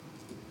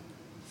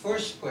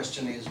first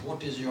question is, what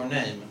is your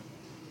name?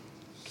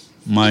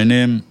 My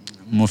name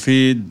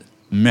مفيد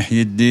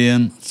محي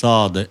الدين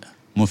صادق.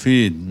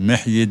 مفيد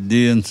محي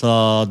الدين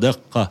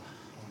صادق.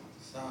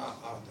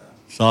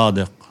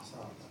 صادق.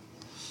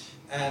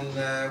 And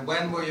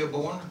when were you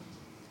born?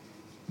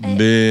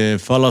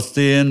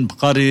 بفلسطين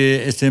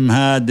بقرية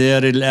اسمها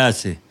دير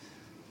الآسي.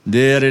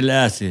 دير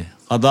الآسي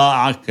قضاء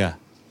عكا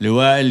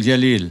لواء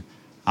الجليل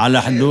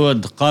على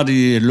حدود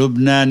قرية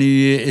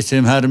لبنانية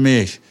اسمها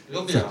هرميش.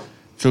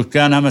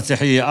 سكانها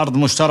مسيحية، أرض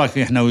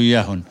مشتركة إحنا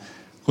وياهن.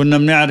 كنا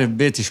بنعرف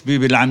بيت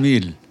شبيب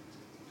العميل،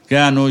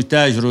 كانوا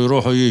يتاجروا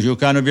يروحوا يجوا،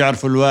 كانوا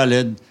بيعرفوا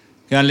الوالد،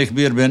 كان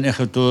الكبير بين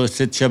إخوته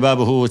 6 شباب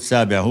وهو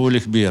السابع، هو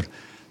الكبير.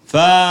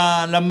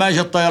 فلما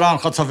اجى الطيران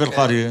قصف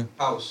القرية.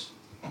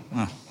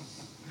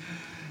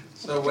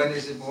 So when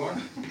is he born?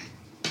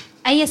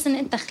 أي سنة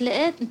أنت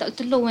خلقت؟ أنت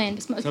قلت له وين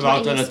بس ما قلت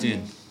له 37.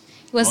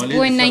 He was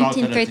born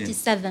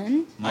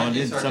 1937.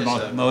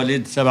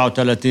 مواليد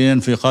 37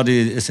 في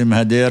قرية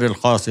اسمها دير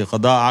القاصي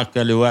قضاء عكا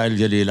لواء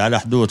الجليل على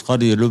حدود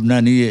قرية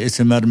لبنانية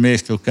اسمها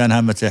رميش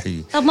وكانها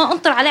مسيحية. طب ما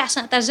أنطر عليه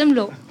عشان أترجم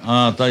له.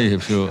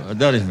 طيب شو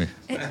داري.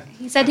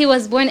 He said he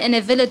was born in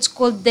a village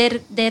called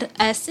Deir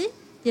Asi.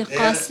 Deir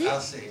Qasi.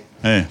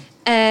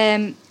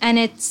 And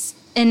it's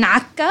in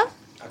Akka,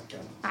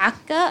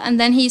 and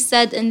then he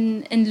said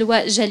in Liwa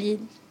Jalil.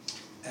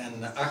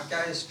 And Akka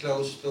is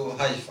close to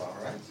Haifa,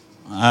 right?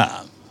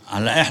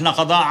 هلا احنا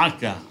قضاء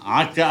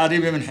عكا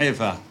قريبة من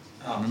حيفا.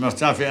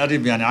 المسافة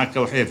قريب يعني عكا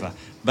وحيفا،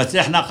 بس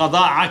احنا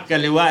قضاء عكا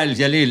لواء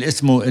الجليل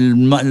اسمه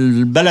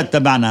البلد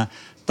تبعنا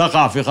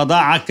تقع في قضاء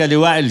عكا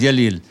لواء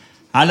الجليل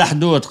على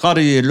حدود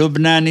قرية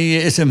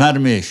لبنانية اسمها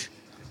رميش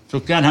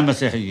سكانها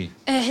مسيحية.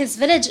 His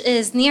village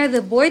is near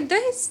the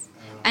borders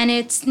and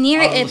it's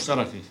near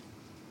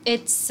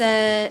it's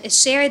a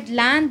shared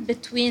land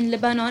between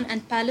Lebanon and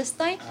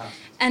Palestine.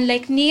 And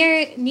like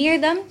near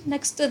them,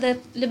 next to the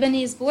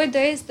Lebanese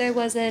borders, there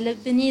was a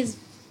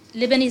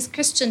Lebanese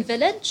Christian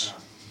village.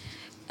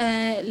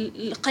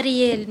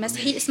 القرية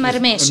المسيحية اسمها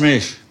رميش.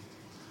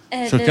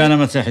 سكانها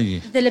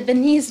مسيحية. The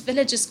Lebanese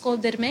village is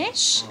called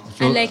Rmesh.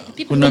 And like the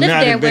people who live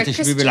there were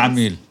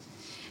Christians.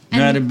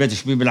 نعرف بيت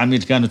شبيب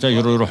العميل كانوا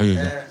تاجروا يروحوا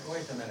يجوا.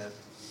 Wait a minute.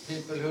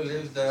 People who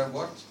lived there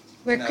what?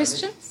 Were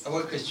Christians.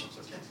 Were Christians,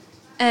 okay.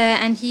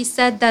 And he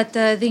said that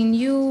they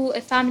knew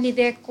a family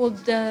there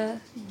called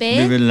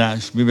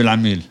شبيب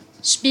العميل.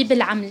 شبيب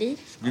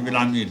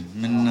العملي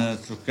من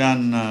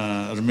سكان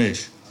رميش.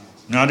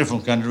 نعرفهم،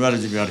 كان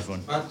الوالد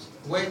بيعرفون. But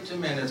wait a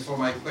minute for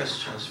my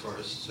questions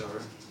first,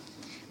 sir.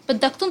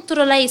 بدك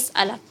تنطره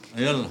ليسألك.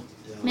 يلا.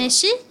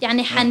 ماشي؟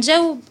 يعني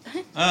حنجاوب.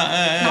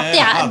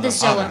 نعطيه على قد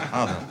الجواب.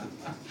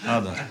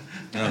 حاضر.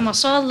 ما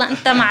شاء الله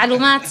أنت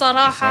معلومات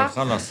صراحة.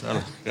 خلاص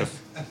كيف.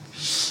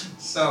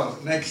 So,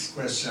 next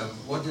question.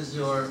 What is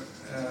your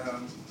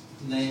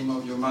name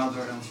of your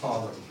mother and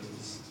father,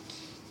 please?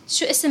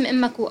 شو اسم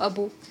أمك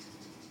وأبوك؟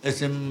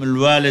 اسم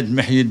الوالد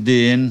محي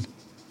الدين.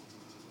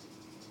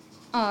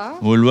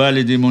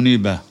 والوالدة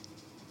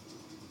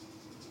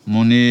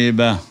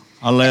منيبة.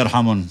 الله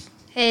يرحمهم.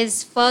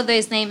 His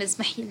father's name is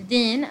محي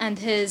الدين and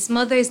his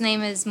mother's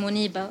name is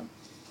Muniba. Okay.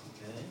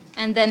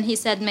 And then he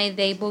said, may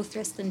they both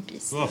rest in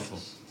peace. توفوا.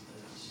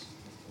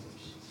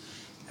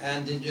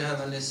 And did you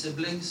have any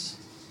siblings?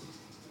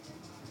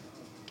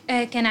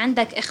 كان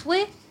عندك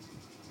إخوة؟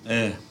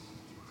 إيه.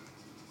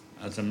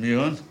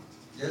 أسميهم؟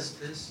 Yes,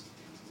 please.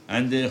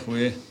 عندي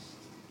إخوة.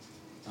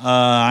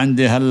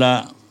 عندي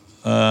هلا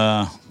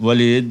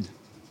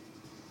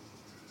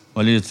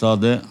وليد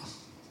صادق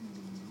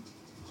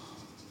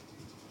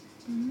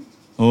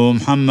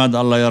ومحمد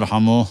الله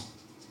يرحمه.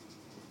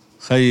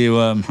 خيي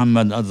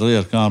ومحمد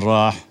الصغير كان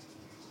راح.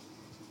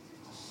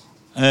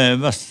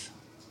 بس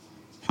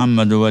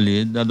محمد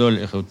ووليد هذول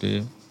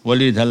إخوتي.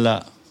 وليد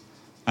هلا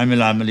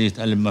عمل عملية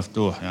قلب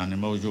مفتوح يعني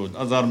موجود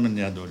أصغر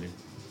مني هدولي.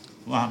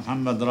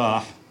 محمد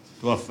راح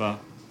توفى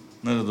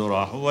مرضه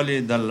راح.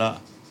 ووليد هلا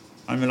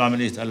عمل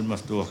عملية قلب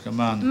مفتوح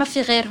كمان. ما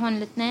في غير هون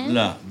الاثنين؟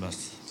 لا بس.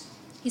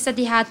 He said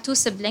he had 2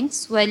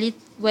 siblings,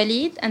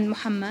 Walid and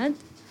Muhammad.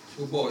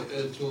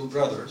 2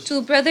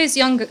 brothers.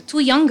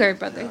 2 younger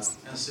brothers.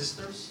 And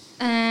sisters?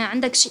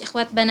 عندك شي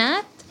إخوات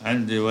بنات؟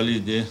 عندي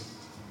وليدة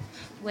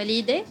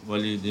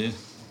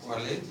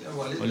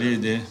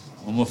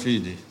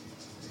ومفيدة.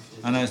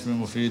 أنا اسمي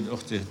مفيد،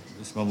 أختي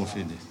اسمها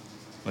مفيدة.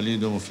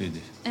 وليد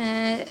ومفيدة.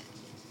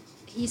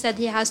 He said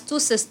he has 2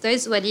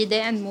 sisters,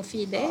 Walida and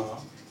Mofeed.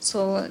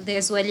 So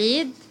there's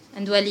Walid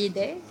and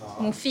Walide,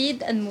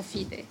 Mofeed and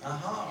Mofeed.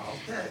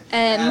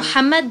 Okay.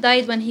 Muhammad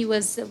died when he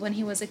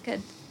was a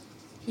kid.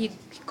 He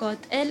got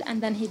ill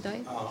and then he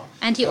died.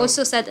 And he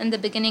also said in the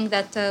beginning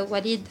that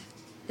Walid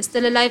is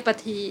still alive, but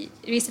he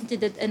recently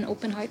did an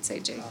open heart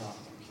surgery. Okay.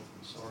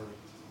 Sorry.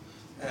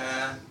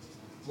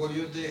 Were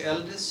you the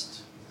eldest?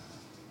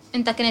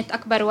 أنت كنت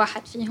أكبر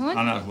واحد فيهم؟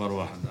 أنا أكبر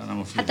واحد. أنا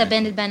مفيد. حتى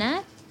بين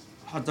البنات؟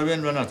 حتى بين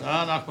البنات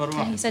أنا أكبر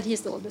واحد. He said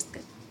he's the oldest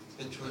kid.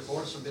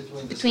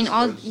 Between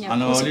all.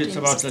 أنا مواليد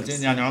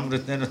 37 يعني عمري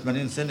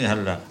 82 سنة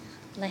هلا.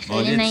 الله يخلي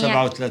مواليد لنا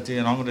إياه.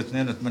 37 عمري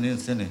 82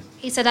 سنة.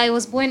 He said I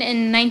was born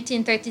in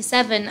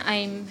 1937.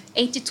 I'm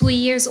 82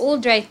 years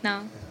old right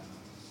now.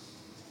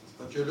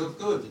 But you look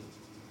good.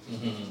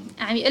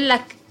 عم يقول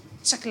لك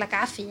شكلك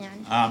عافي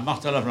يعني. ما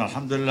اختلفنا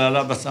الحمد لله.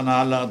 لا بس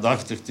أنا هلا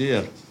ضعفت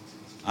كتير.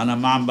 أنا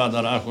ما عم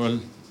بقدر أكل.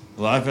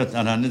 ضعفت.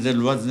 أنا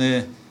نزل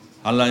وزني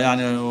هلا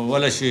يعني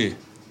ولا شيء.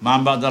 ما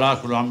عم بقدر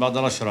أكل وعم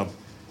بقدر أشرب.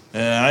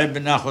 عيب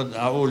ناخذ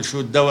أقول شو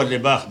الدواء اللي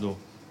باخده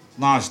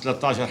 12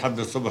 13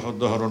 حبة الصبح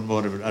والظهر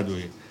والمغرب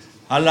الأدوية.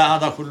 هلا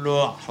هذا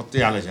كله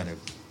حطيه على جنب.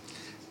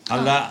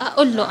 هلا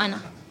أقول له أنا.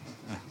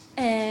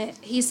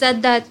 He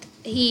said that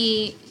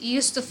he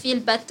used to feel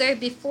better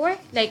before.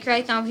 Like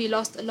right now he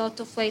lost a lot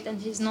of weight and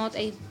he's not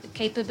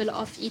capable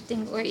of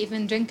eating or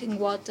even drinking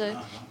water.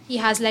 He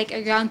has like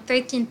around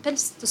 13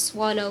 pills to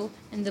swallow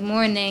in the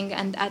morning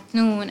and at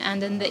noon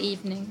and in the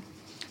evening.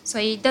 So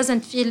he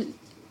doesn't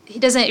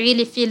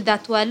really feel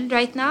that well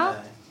right now.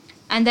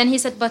 And then he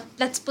said, but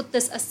let's put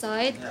this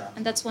aside.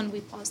 And that's when we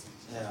paused.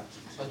 Yeah,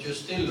 but you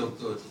still look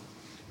good.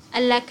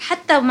 قال لك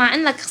حتى مع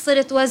انك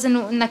خسرت وزن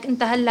وانك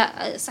انت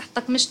هلا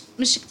صحتك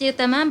مش كتير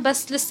تمام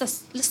بس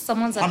لسه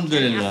منظرك الحمد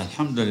لله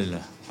الحمد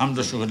لله الحمد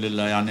والشكر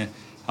لله. يعني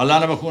هلا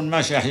انا بكون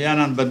ماشي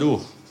احيانا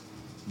بدوخ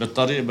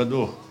بالطريق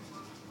بدوخ.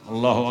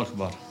 الله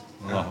اكبر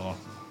الله اكبر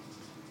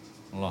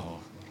الله اكبر.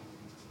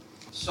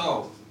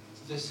 So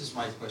this is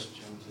my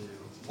question to you.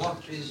 What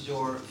is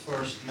your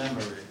first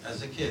memory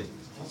as a kid?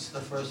 What's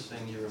the first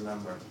thing you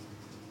remember?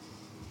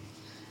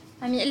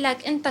 عم يقول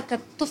لك انت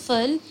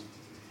كطفل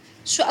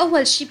شو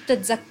أول شيء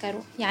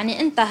بتتذكره؟ يعني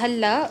أنت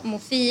هلا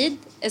مفيد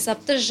إذا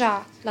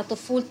بترجع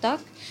لطفولتك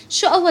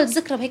شو أول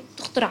ذكرى هيك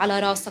تخطر على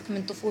راسك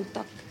من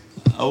طفولتك؟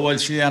 أول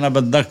شيء أنا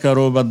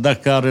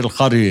بتذكر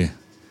القرية.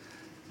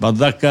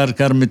 بتذكر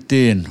كرم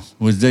التين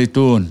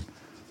والزيتون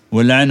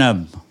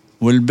والعنب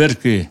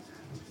والبركة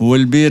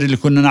والبير اللي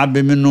كنا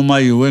نعبي منه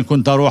مي وين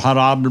كنت أروح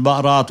أرعى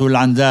بالبقرات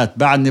والعنزات.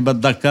 بعدني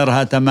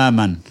بتذكرها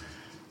تماما.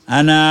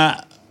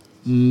 أنا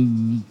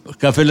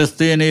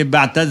كفلسطيني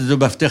بعتز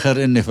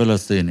وبفتخر إني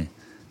فلسطيني.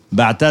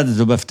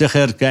 بعتز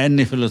وبفتخر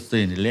كأني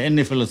فلسطيني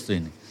لأني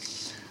فلسطيني.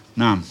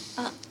 نعم.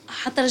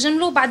 حترجم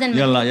له بعدين.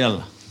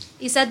 يلا.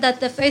 He said that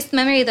the first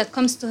memory that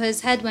comes to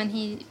his head when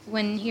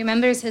he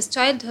remembers his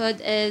childhood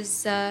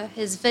is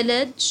his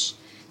village,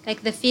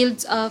 like the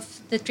fields of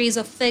the trees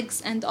of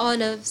figs and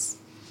olives,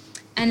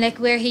 and like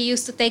where he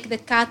used to take the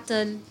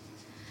cattle.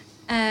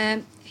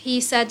 He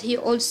said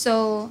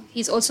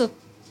he's also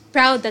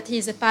proud that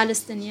he's a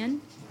Palestinian,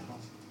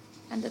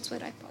 and that's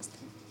where I paused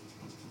him.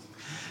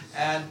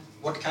 And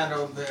what kind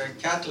of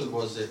cattle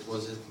was it?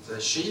 Was it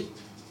sheep?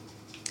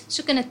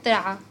 شو كانت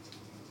ترعى؟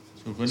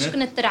 شو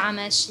كانت ترعى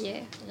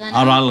ماشية؟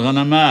 أرعى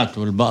الغنمات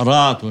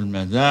والبقرات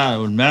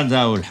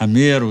والمعزة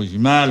والحمير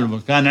والجمال.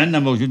 وكان عندنا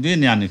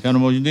موجودين يعني كانوا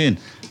موجودين.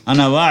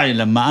 أنا واعي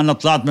لما أنا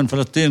طلعت من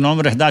فلسطين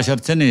عمري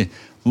 11 سنة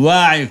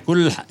واعي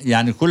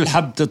كل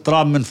حبة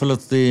تراب من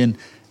فلسطين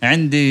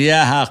عندي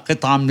إياها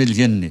قطعة من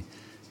الجنة.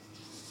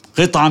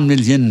 قطعة من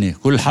الجنة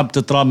كل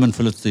حبة تراب من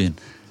فلسطين.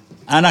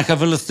 أنا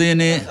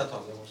كفلسطيني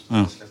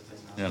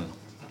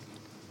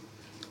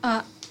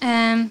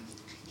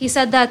He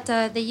said that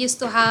they used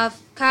to have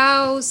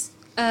cows,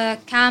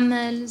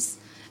 camels,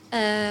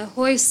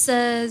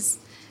 horses,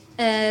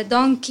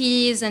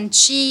 donkeys and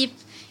sheep.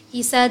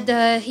 He said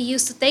he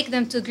used to take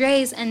them to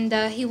graze and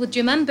he would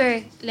remember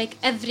like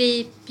every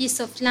piece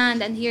of land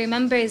and he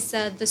remembers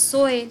the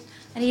soil.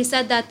 And he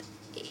said that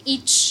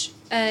each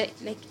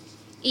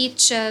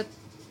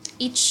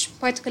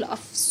particle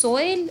of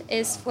soil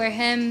is for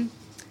him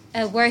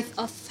a worth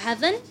of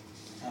heaven.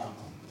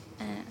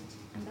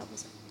 And that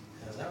was it.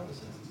 Yeah, that was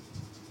it.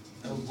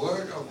 A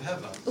word of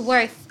heaven.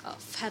 Worth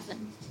of heaven.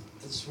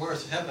 It's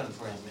worth heaven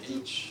for him,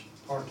 each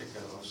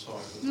particle of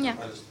soil, Yeah.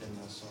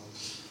 Palestinian soil.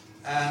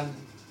 And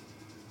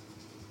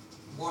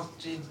what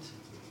did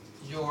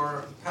your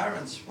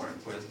parents work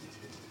with?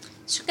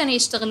 شو كانوا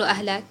يشتغلوا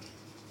أهلك؟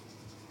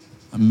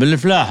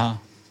 بالفلاحة.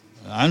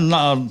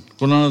 عندنا أرض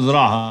كنا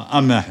نزرعها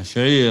قمح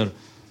شعير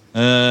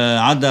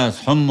عدس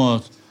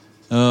حمص.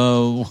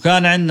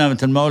 وكان عندنا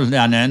مثل ما قلت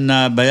يعني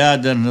عندنا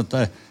بيادر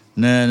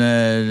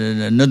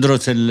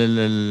ندرس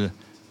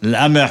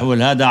القمح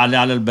والهذا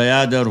على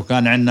البيادر.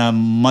 وكان عندنا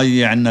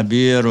مي عندنا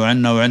بير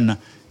وعندنا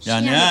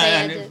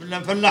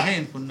يعني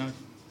فلاحين كنا.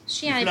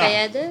 شو يعني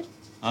بيادر؟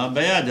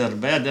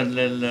 بيادر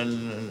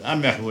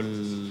للقمح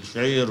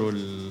والشعير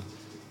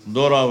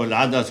والذرة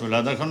والعدس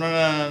والهذا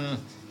كنا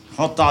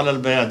نحطها على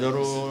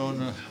البيادر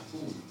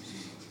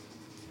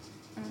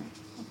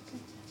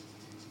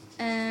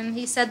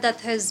He said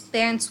that his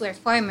parents were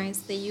farmers.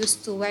 They used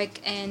to work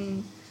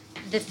in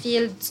the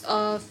fields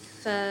of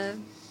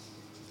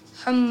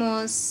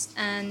hummus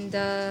and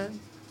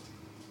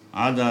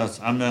عدس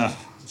قمح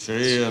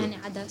شعير. يعني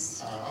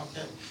عدس.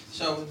 Okay.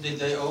 So did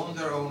they own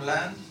their own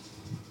land?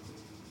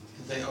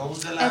 Did they own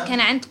the land? كان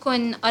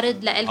عندكم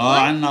أرض لإلكم؟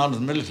 عندنا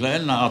أرض ملك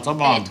لإلنا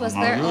طبعا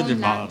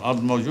موجودة.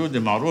 أرض موجودة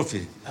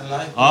معروفة.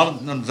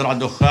 أرض نزرع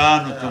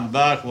دخان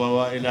وتنباك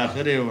وإلى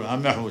آخره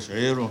وقمح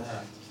وشعير.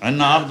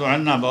 عندنا أرض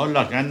وعندنا بقول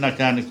لك عندنا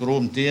كان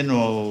كروم تين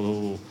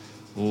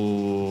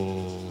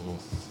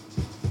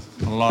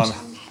الله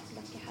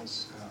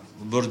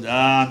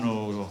وبردقان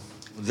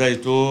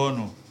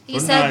وزيتون He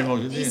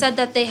said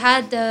that they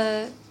had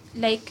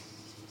like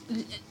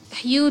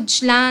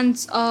huge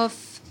lands of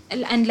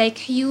and like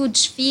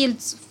huge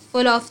fields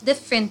full of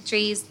different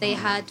trees. They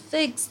had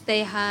figs,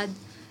 they had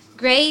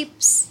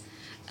grapes,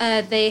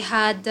 they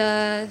had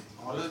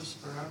Olives,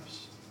 perhaps?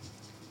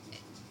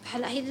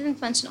 he didn't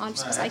mention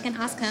olives, but I can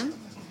ask him.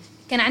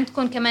 كان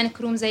عندكم كمان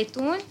كروم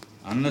زيتون؟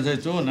 عندنا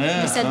زيتون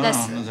ايه He said this.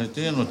 عندنا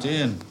زيتون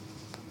وتين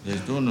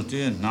زيتون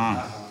وتين نعم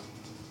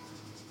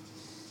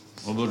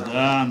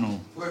وبردقان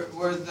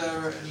Were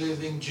there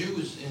living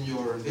Jews in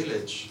your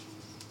village?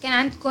 كان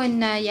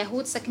عندكم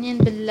يهود ساكنين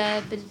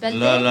بالبلدة؟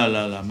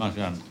 لا ما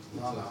كان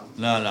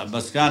لا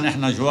بس كان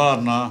احنا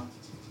جوارنا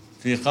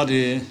في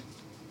قرية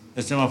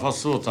اسمها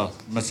فصوطة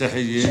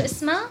مسيحية. شو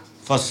اسمها؟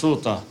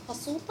 فصوطة.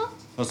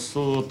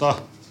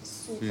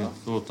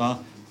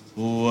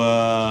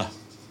 وكان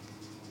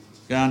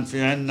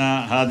في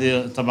عنا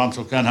هذه طبعا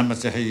سكانها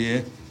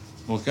مسيحية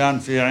وكان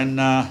في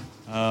عنا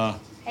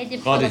هيدي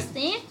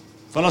بفلسطين؟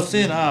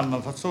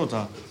 فلسطين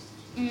فصوطة.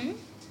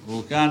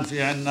 وكان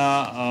في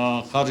عنا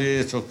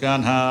قرية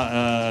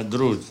سكانها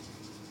دروز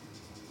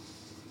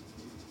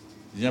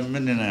جنب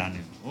مننا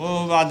يعني.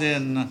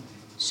 وبعدين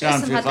شو كان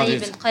في اسمها قرية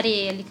طيب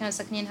القرية اللي كانوا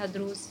ساكنينها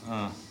دروز؟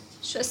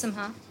 شو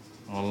اسمها؟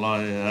 والله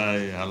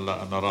هاي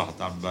هلا انا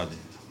راحت عن بالي.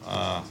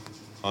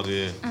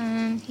 قرية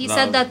He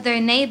said that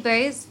their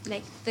neighbors,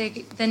 like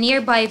the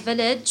nearby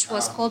village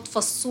was called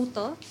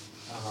Fassuta.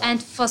 And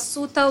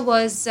Fassuta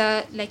was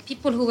like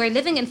people who were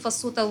living in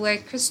Fassuta were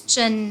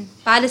Christian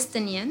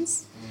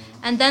Palestinians.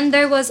 And then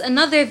there was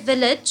another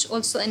village,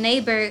 also a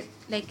neighbor,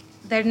 like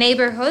their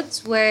neighborhoods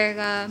were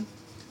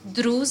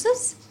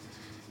Druzes.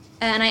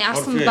 And I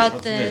asked him about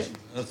the...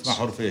 اسمها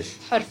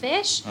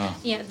حرفيش.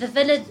 Yeah, the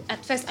village,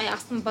 at first I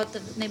asked him about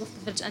the name of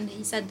the village and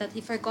he said that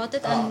he forgot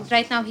it. And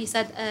right now he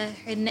said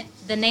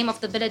the name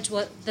of the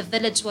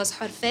village was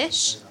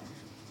Harfish.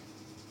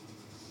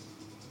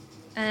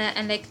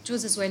 And like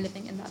Jews were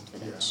living in that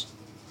village.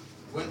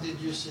 Yeah. When did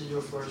you see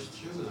your first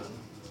Jew then?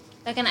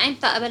 لكن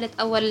أمتى قابلت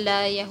أول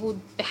يهود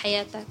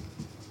بحياتك؟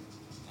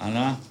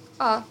 أنا؟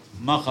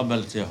 ما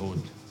قابلت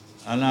يهود.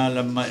 أنا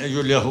لما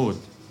إجوا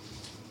اليهود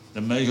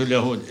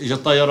إجا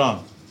الطيران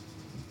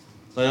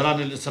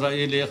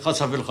الإسرائيلي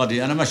قصف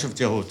القرية. أنا ما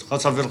شفت يهود.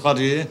 قصف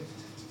القرية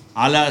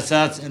على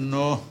أساس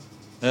إنه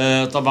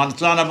طبعا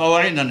طلعنا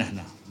بأواعينا نحن.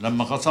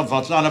 لما قصفها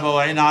طلعنا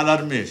بأواعينا على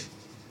رميش.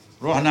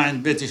 روحنا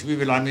عند بيت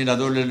شبيب العميل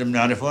هذول اللي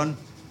بنعرفهم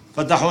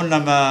فتحوا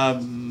لنا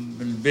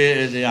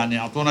البيت يعني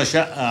أعطونا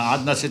شقة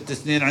قعدنا 6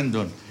 سنين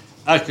عندهم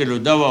أكل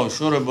ودواء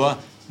وشرب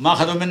ما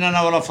أخذوا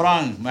مننا ولا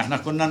فرانك. ما إحنا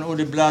كنا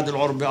نقول بلاد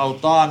العربة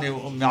أوطاني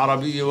وأمي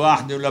عربية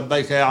واحدة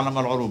ولبيك يعلم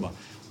العروبة.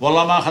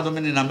 والله ما أخذوا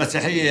مننا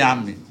مسيحية يا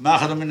عمي ما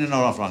أخذوا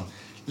مننا ولا فرانك.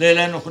 ليه؟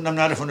 لأنه كنا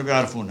بنعرفهم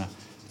بيعرفونا.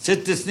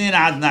 6 سنين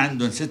قعدنا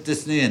عندهم 6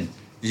 سنين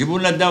يجيبوا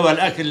لنا الدواء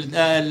الأكل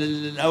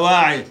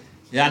الأواعي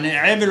يعني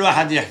عيب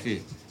الواحد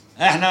يحكي.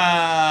 إحنا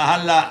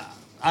هلا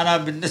أنا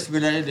بالنسبة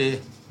لي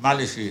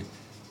معلش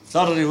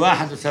صار لي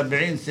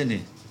 71 سنة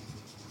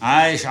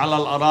عايش على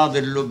الأراضي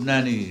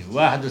اللبنانية.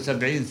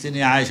 71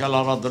 سنة عايش على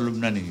الأراضي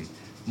اللبنانية.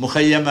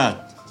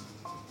 مخيمات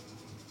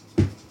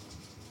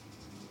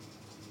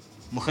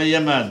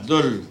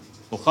ذل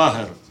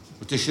وقهر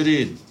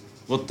وتشريد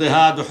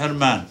واضطهاد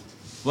وحرمان.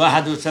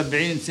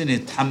 71 سنة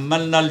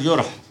تحملنا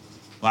الجرح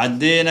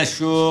وعدينا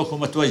الشوك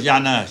وما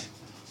توجعناش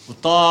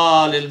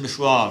وطال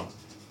المشوار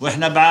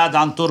وإحنا بعاد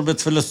عن تربة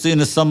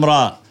فلسطين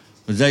السمراء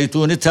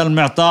وزيتونتها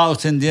المعطاء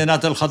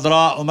وسندينات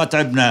الخضراء وما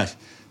تعبناش.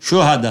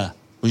 شهداء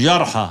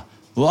وجرحى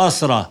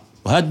وأسرى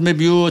وهدم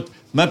بيوت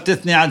ما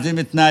بتثني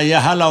عزيمتنا. يا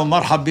هلا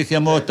ومرحب بك يا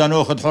موت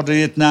ناخذ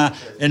حريتنا.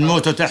 إن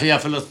موتوا تحيا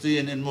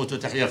فلسطين إن موتوا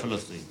تحيا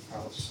فلسطين.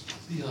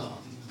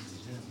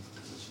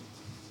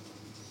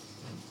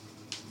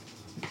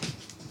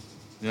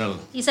 يلا.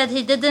 He said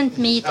he didn't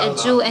meet a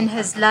Jew in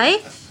his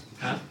life.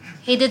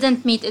 He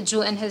didn't meet a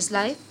Jew in his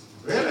life.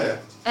 Really?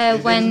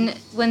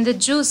 When the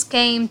Jews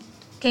came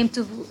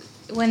to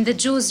when the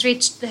Jews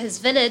reached his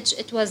village,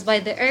 it was by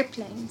the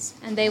airplanes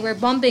and they were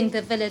bombing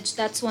the village.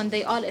 That's when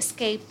they all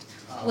escaped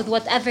with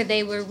whatever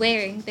they were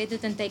wearing. They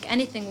didn't take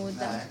anything with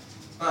them.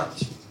 But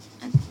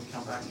we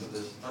come back to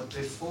this. But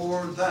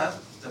before that,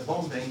 the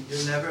bombing,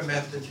 you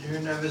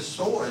never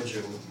saw a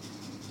Jew.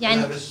 You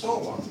never saw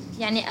one.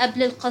 يعني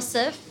قبل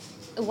القصف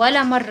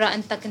ولا مرة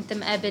أنت كنت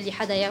مقابل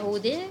حدا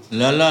يهودي؟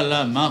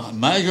 لا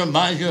ما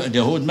اجوا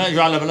اليهود ما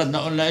اجوا على بلدنا.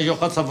 قلنا اجوا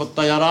قصفوا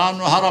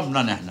الطيران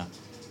وهربنا نحن.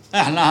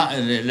 احنا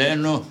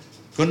لانه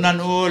كنا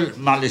نقول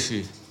معلش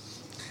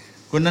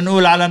كنا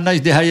نقول على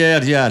النجدة هيا يا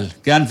رجال.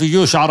 كان في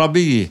جيوش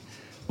عربية.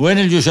 وين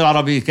الجيوش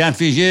العربية؟ كان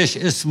في جيش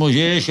اسمه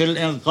جيش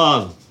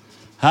الإنقاذ.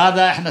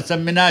 هذا احنا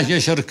سميناه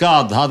جيش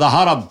ركاض. هذا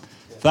هرب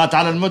فات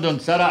على المدن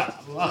سرع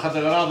واخذ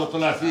اغراض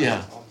وطلع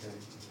فيها.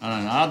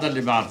 أنا هذا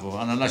اللي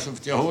بعرفه. أنا لا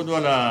شفت يهود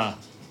ولا.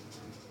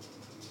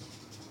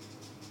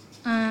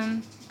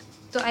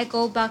 Do I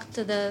go back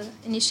to the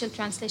initial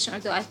translation or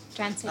do I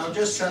translate? Now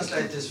just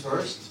translate this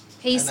first.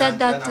 He said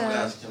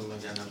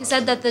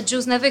that the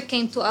Jews never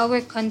came to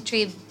our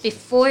country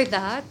before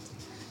that.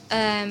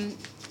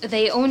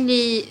 they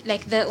only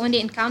like the only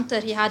encounter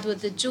he had with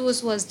the Jews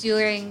was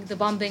during the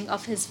bombing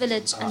of his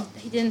village, and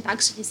he didn't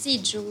actually see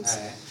Jews.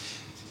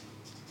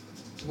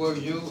 Were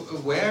you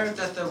aware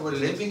that there were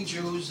living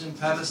Jews in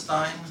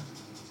Palestine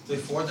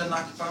before the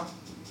Nakba?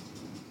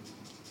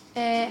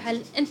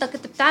 هل أنت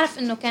كنت بتعرف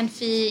إنه كان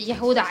في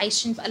يهود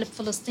عايشين بقلب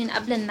فلسطين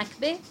قبل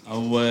النكبة؟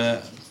 أو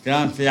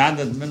كان في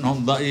عدد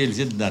منهم ضئيل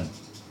جدا،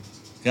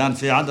 كان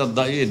في عدد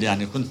ضئيل،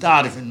 يعني كنت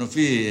أعرف إنه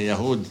في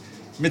يهود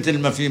مثل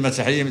ما في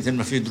مسيحية مثل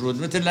ما في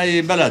درود مثل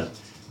أي بلد،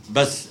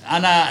 بس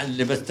أنا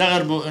اللي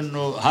بستغربه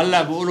إنه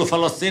هلأ بيقولوا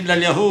فلسطين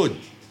لليهود،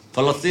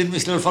 فلسطين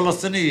مش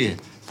للفلسطينية.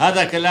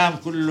 هذا كلام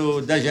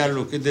كله دجل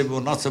وكذب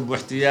ونصب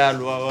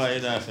واحتيال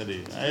وإلى آخره.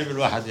 عيب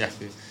الواحد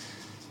يحكي.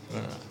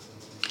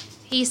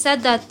 He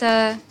said that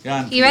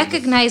he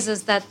recognizes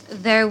that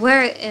there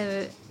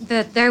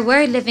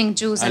were living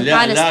Jews in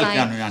Palestine.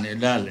 كانوا يعني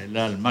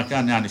لا ما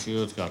كان يعني شيء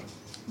يذكر.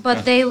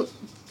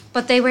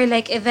 But they were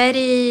like a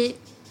very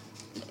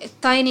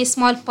tiny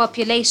small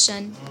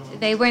population.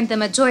 They weren't the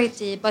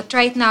majority. But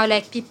right now,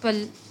 like people,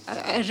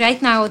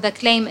 right now the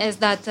claim is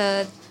that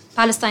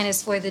Palestine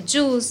is for the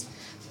Jews,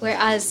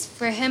 whereas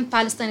for him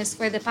Palestine is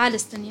for the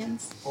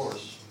Palestinians. Of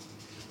course,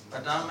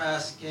 but I'm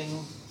asking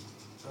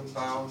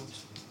about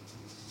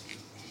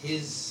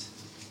his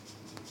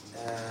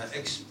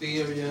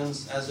experience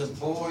as a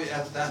boy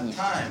at that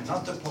time,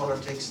 not the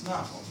politics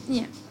now.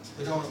 Yeah.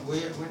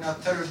 We're not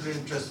terribly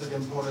interested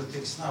in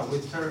politics now.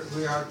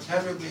 We are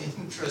terribly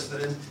interested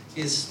in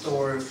his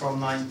story from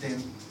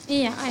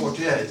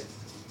 1948.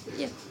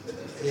 Yeah.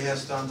 He has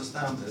to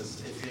understand this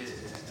if he,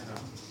 you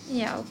know.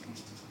 Yeah, okay.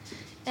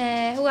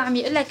 هو عم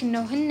يقول لك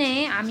إنه هن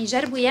عم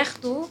يجربوا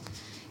ياخدوا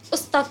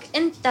قصتك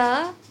أنت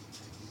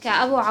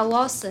كأبو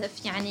عواصف،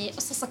 يعني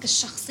قصصك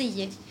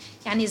الشخصية،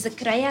 يعني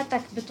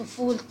ذكرياتك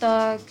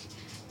بطفولتك،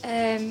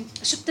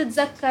 شو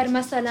بتتذكر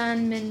مثلا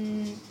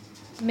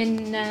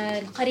من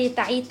القرية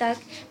تاعيتك،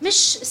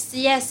 مش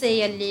السياسة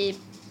يلي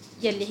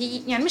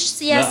هي يعني مش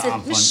سياسة،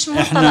 مش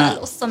منطلق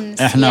القصة من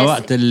السياسة. احنا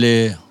وقت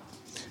اللي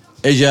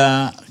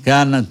اجا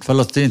كانت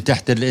فلسطين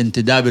تحت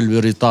الانتداب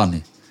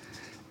البريطاني،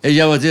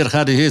 اجا وزير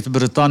خارجية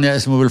بريطانيا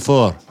اسمه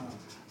بلفور،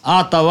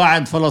 اعطى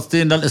وعد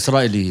فلسطين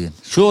للاسرائيليين.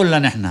 شو قلنا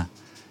نحن؟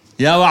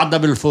 يا وعد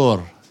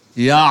بلفور،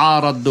 يا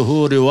عار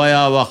الدهور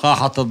ويا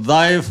وقاحة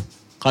الضيف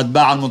قد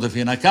باع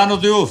المضيفين. كانوا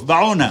ضيوف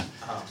باعونا.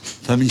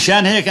 فمن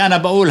شان هيك أنا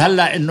بقول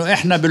هلأ إنه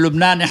إحنا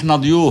بلبنان إحنا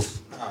ضيوف،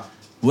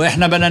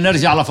 وإحنا بدنا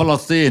نرجع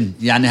لفلسطين.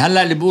 يعني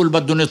هلأ اللي بقول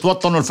بدهم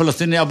يتوطنوا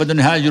الفلسطينيين أو بدهم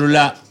يهاجروا،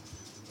 لا.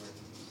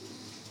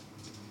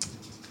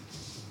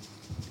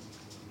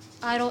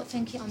 I don't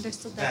think he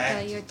understood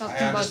that you're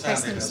talking about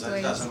personal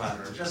stories. It doesn't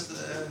matter. Just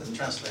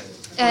translate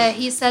it.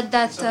 He said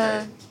that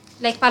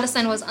like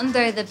Palestine was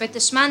under the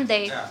British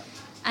mandate.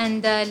 Yeah.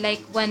 And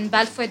like when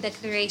Balfour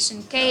Declaration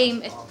came,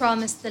 it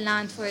promised the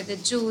land for the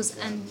Jews,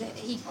 and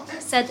he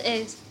said a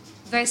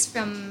verse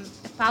from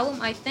a poem,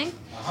 I think,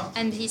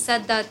 and he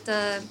said that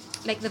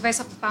like the verse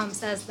of the poem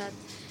says that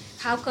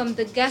how come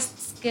the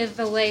guests give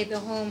away the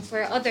home for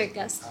other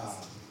guests,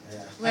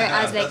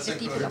 whereas like the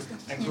people of the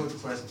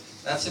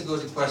That's a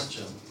good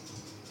question.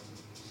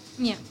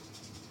 Yeah.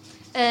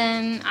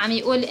 عم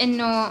يقول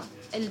إنه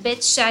البيت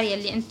الشعري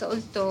اللي أنت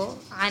قلته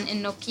عن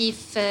إنه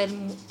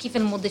كيف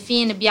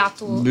المضيفين بيبيعوا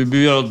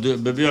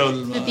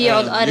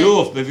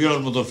الضيوف، بيبيعوا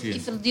المضيفين،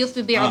 كيف الضيوف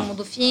بيبيعوا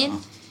المضيفين.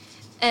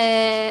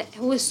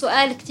 هو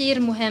السؤال كتير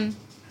مهم،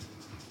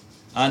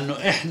 أنه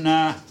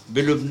إحنا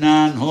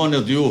بلبنان هون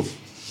ضيوف.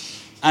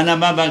 أنا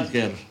ما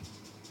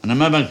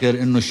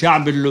بنكر إنه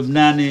الشعب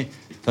اللبناني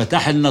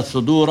فتح لنا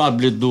الصدور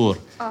قبل الدور،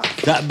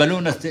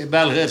 تقبلونا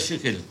استقبال غير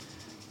شكل.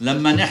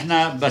 لما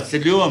نحن بس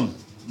اليوم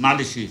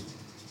معلش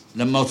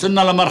لما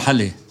وصلنا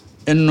لمرحلة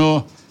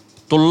إنه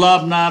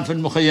طلابنا في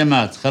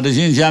المخيمات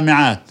خريجين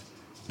جامعات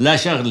لا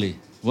شغلي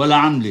ولا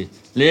عملي،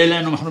 ليه؟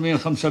 لأنه محرومين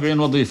 75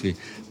 وظيفة.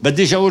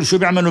 بديش أقول شو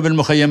بيعملوا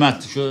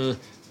بالمخيمات، شو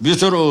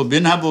بيسرقوا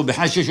بينهبوا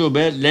بيحششوا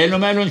لأنه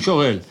ما لهم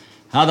شغل.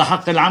 هذا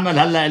حق العمل.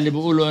 هلا اللي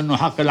بيقولوا إنه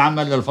حق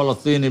العمل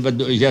للفلسطيني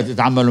بده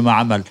إجازة عمل وما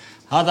عمل،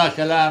 هذا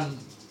كلام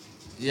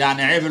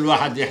يعني عيب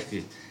الواحد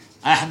يحكي.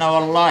 احنا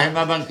والله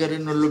ما بنكر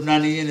إنه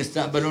اللبنانيين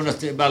استقبلونا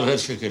استقبال غير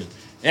شكل.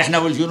 احنا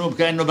والجنوب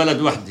كأنه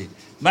بلد وحدة.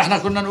 ما احنا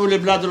كنا نقول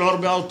بلاد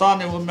العربة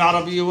أوطاني وأمي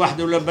عربية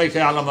وحدة ولبيك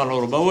يعلم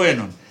العربة.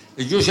 وينهم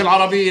الجيوش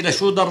العربية؟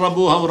 لشو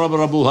دربوها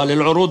وربربوها؟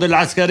 للعروض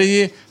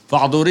العسكرية.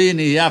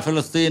 فاعذريني يا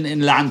فلسطين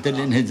إن لعنت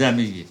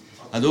الانهزامية.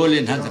 هذول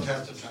انهزم.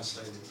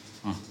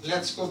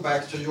 Let's go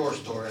back to your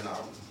story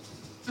now.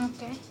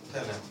 Okay.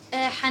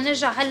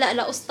 حنرجع هلا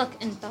لقصتك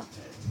أنت،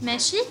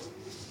 ماشي؟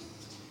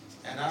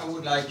 And I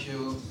would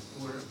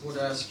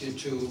ask you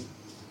to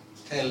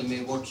tell me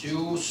what you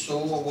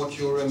saw, what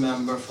you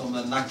remember from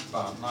the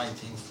Nakba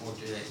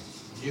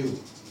 1948. You.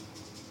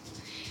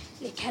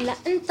 لك هلا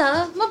أنت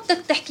ما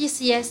بدك تحكي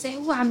سياسة،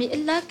 هو عم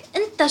يقول لك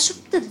أنت شو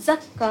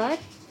بتتذكر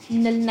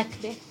من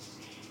النكبة؟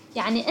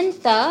 يعني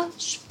أنت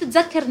شو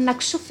بتتذكر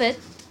إنك شفت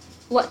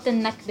وقت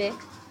النكبة؟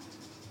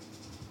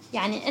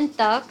 يعني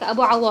أنت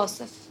كأبو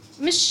عواصف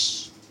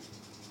مش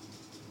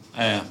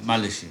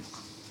معلش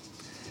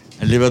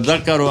اللي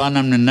بتذكره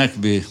أنا من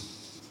النكبة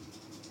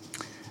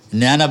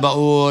إني أنا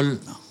بقول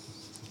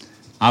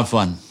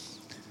عفوا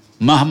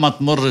مهما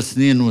تمر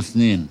سنين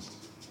وسنين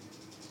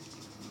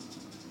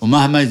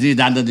ومهما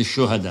يزيد عدد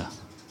الشهداء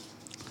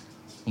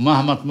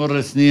ومهما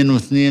تمر سنين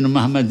وسنين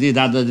ومهما يزيد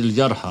عدد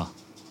الجرحى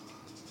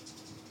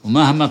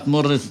ومهما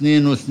تمر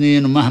سنين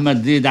وسنين ومهما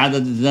تزيد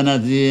عدد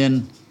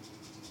الزنازين،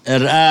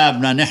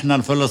 رقابنا نحن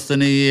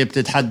الفلسطينية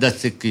بتتحدى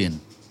السكين.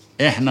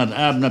 إحنا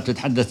رقابنا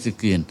بتتحدى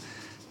السكين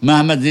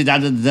مهما تزيد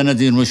عدد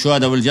الزنازين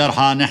والشهداء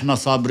والجرحى، نحن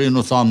صابرين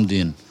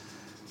وصامدين.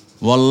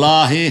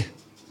 والله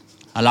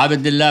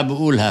العبد الله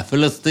بقولها،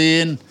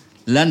 فلسطين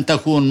لن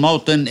تكون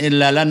موطن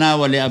إلا لنا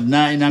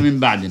ولأبنائنا من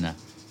بعدنا،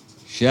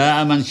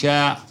 شاء من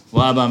شاء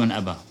وأبى من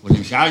أبى. واللي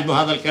مش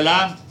عاجبه هذا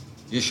الكلام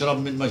يشرب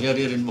من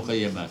مجارير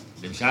المخيمات،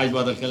 اللي مش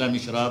عاجبه هذا الكلام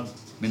يشرب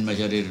من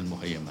مجارير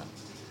المخيمات.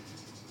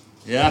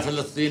 يا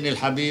فلسطين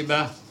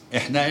الحبيبة،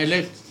 إحنا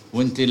إلك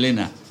وإنت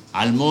لنا،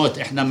 على الموت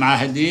إحنا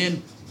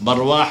معاهدين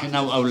بأرواحنا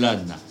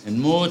وأولادنا،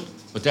 نموت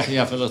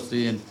وتحيا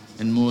فلسطين،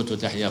 نموت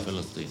وتحيا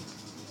فلسطين.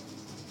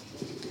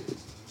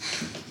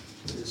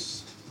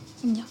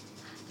 Yeah.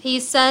 He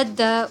said,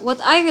 what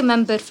I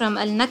remember from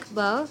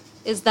Al-Nakba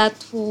is that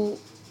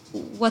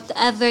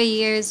whatever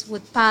years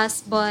would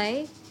pass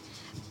by,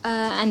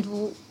 and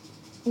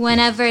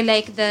whenever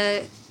like the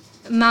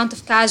amount of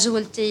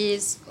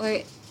casualties or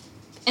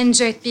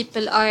injured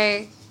people are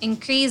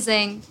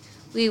increasing,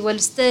 we will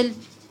still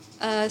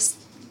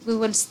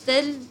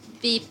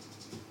be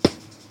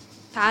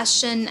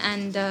passion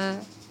and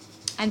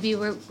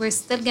we're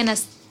still gonna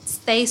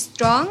stay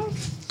strong,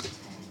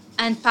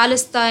 and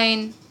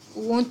Palestine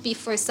won't be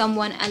for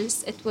someone else.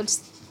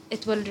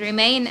 It will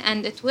remain, and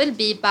it will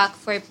be back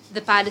for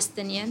the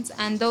Palestinians,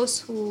 and those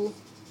who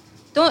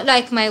don't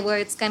like my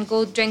words can go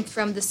drink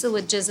from the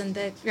sewages in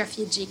the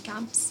refugee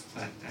camps.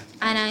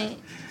 And I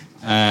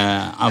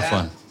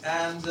عفوا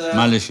and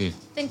معلش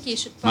think you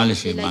should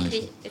probably معلش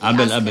like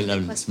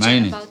قبل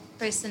اسمعيني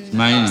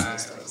اسمعيني.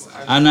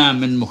 أنا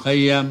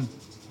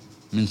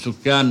من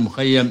سكان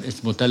مخيم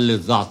اسمه تل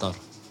الزعتر.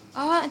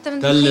 انت من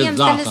مخيم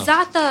تل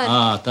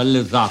الزعتر. تل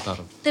الزعتر.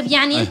 طيب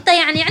يعني انت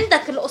يعني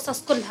عندك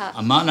القصص كلها.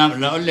 اما انا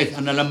لاقول لك،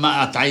 انا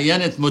لما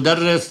اتعينت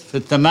مدرس في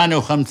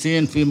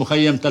ال58 في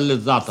مخيم تل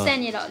الزعتر.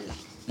 ثانية لاقول لك.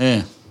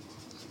 ايه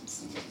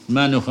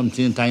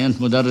 58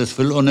 تعينت مدرس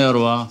في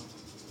الأونيروا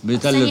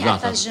بتل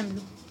الزعتر.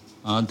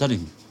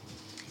 ترجمي.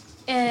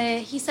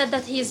 He said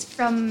that he is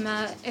from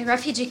a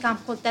refugee camp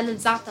called Tel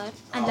al-Zatar,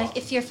 and like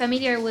if you're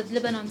familiar with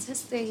Lebanon's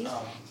history,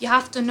 you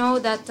have to know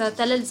that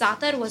Tel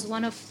al-Zatar was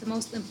one of the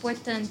most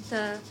important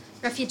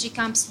refugee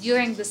camps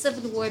during the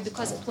civil war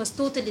because it was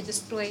totally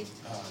destroyed.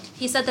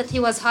 He said that he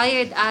was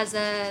hired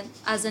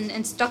as an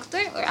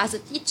instructor or as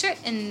a teacher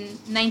in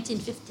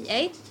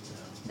 1958.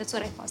 That's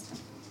what I passed him.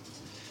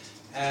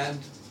 And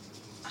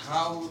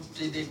how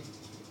did it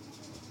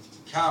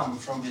come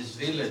from his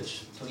village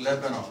to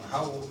Lebanon?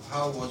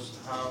 How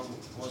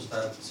was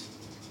that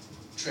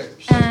trip,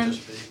 so to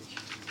speak?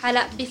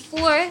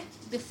 Before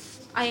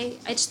I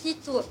just need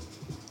to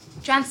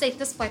translate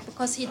this part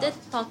because he did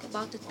talk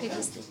about it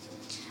previously.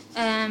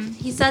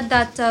 He said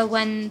that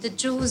when the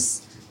Jews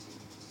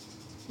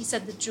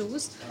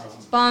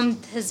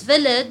bombed his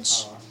village,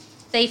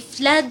 they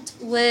fled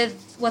with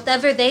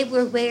whatever they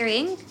were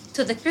wearing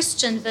to the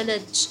Christian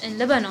village in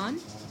Lebanon,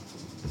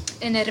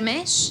 in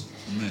Hermele.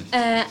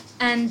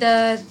 And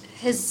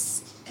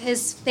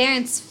his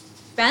parents'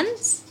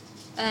 friends,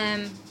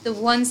 the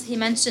ones he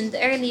mentioned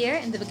earlier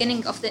in the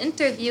beginning of the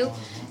interview,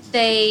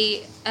 they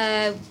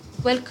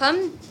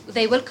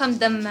welcomed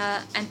them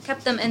and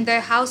kept them in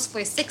their house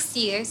for 6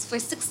 years. For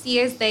 6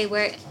 years they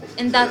were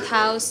in that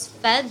house,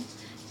 fed.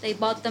 They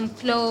bought them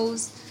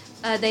clothes.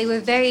 They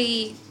were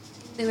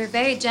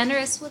very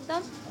generous with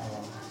them.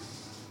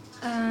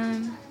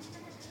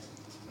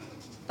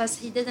 But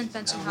he didn't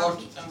mention how.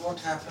 And what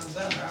happened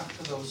then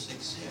after those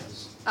 6 years?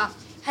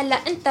 هلا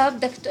انت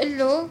بدك تقول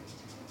له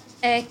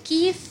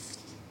كيف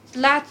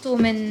طلعتوا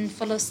من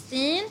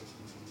فلسطين.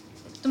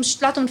 انتم مش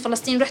طلعتوا من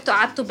فلسطين، رحتوا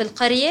قعدتوا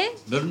بالقريه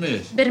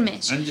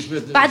برميش.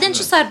 بعدين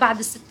شو صار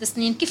بعد ال6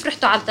 سنين؟ كيف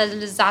رحتوا على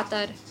تل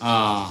الزعتر؟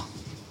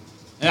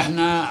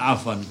 احنا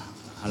عفوا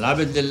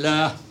العبد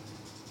الله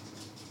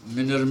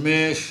من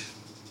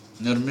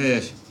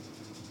رميش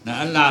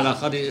نقلنا على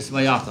قريه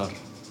اسمها يعثر.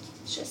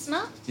 شو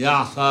اسمها؟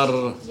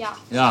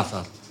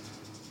 يعثر.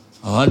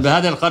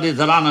 بهذه القرية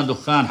زرعنا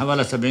دخان،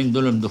 حوالي 70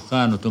 دلم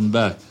دخان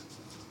وتنباك.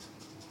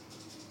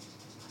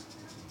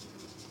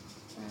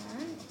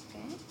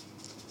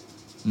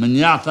 من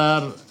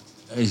يعثر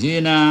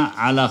جينا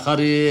على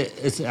قرية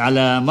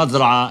على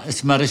مزرعة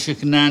اسمها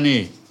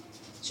رشكناني.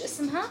 شو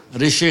اسمها؟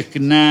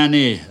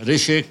 رشكناني.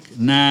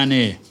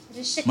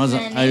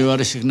 أيوة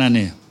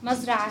رشكناني.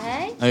 مزرعة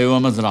هاي؟ أيوة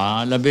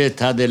مزرعة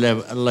لبيت هذا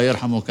الله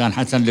يرحمه كان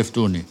حسن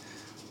لفتوني.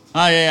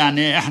 هاي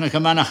يعني احنا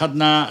كمان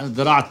اخذنا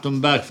زراعة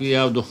تنباك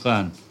فيها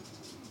ودخان.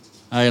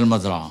 هاي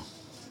المزرعة.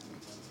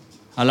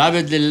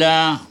 العبد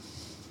لله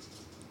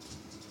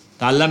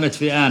تعلمت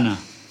في آنا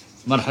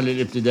مرحلة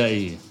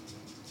الابتدائية.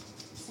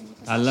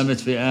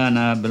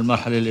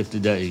 بالمرحلة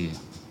الابتدائية.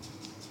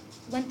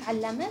 وين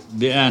تعلمت؟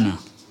 بآنا.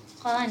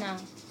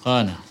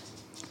 قانا.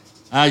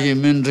 اجي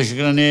من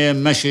رشقني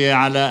مشي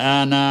على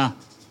انا،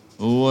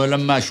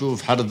 ولما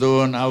اشوف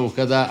حرذون او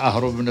كذا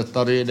اهرب من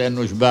الطريق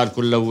لانه جبال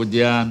كله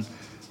وديان.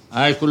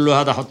 هاي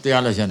كله هذا حطيه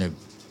على جنب.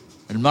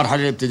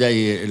 المرحلة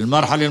الابتدائية.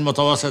 المرحلة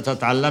المتوسطة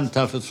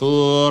تعلمتها في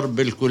صور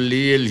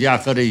بالكلية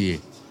الجعفرية.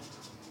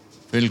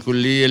 في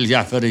الكلية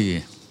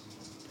الجعفرية.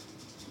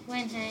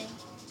 وين هاي؟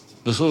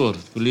 بصور،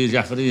 الكلية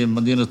الجعفرية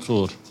مدينة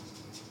صور.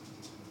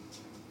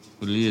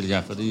 الكلية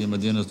الجعفرية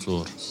مدينة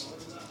صور.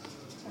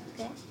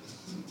 اوكي.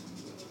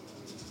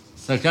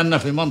 سكننا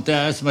في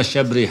منطقة اسمها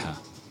الشبريحة،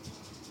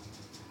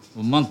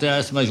 ومنطقة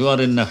اسمها جوار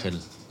النخل.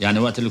 يعني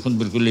وقت اللي كنت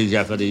بالكلية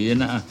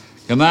الجعفرية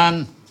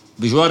كمان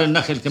بجوار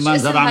النخل كمان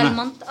شو اسم زرعنا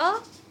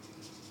هالمنطقة؟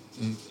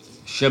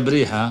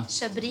 شبريحة.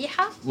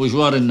 شبريحة؟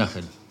 وجوار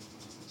النخل.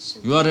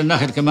 جوار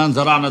النخل كمان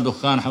زرعنا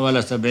دخان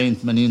حوالي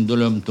 70-80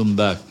 دلم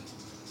تنباك.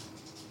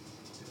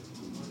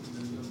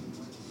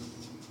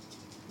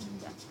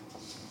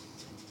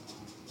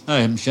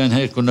 هاي مشان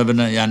هيك كنا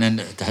بدنا يعني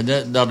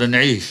نقدر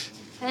نعيش.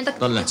 انت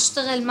كنت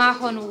تشتغل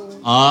معهم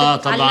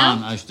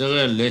طبعا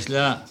اشتغل، ليش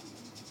لا؟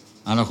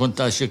 انا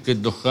كنت اشك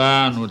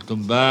الدخان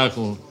والتنباك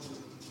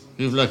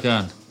كيف لا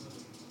كان.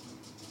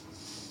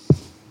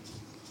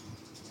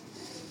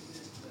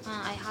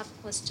 I have a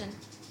question.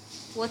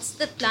 What's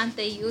the plant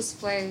they use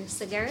for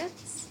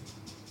cigarettes?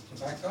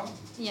 Tobacco?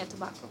 Yeah,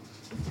 tobacco.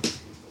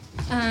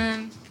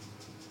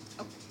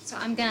 Okay, so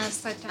I'm gonna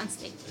start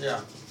translating.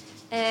 Yeah.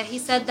 He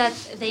said that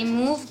they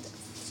moved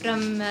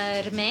from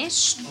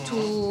Hermele to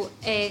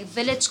a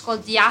village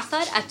called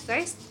Yathar at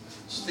first.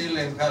 Still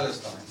in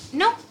Palestine?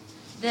 No,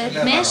 the In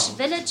Hermele Lebanon.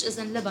 village is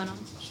in Lebanon.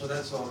 So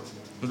that's all.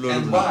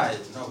 And why?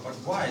 No, but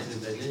why did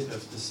they leave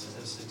after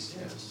 6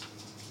 years?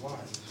 Why?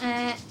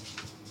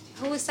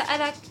 هو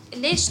سألك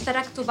ليش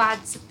تركته بعد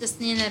 6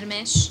 سنين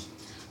رمش؟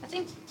 I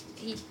think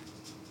he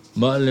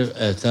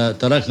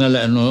تركنا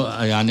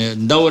لأنه يعني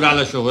ندور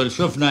على شغل.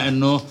 شفنا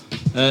إنه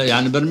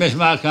يعني برميش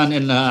ما كان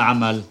إنها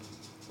عمل.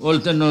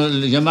 قلت إنه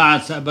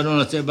الجماعة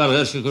استقبلونا استقبال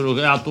غير شكل،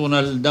 يعطونا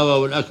الدواء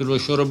والأكل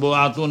والشرب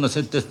وأعطونا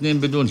 6 سنين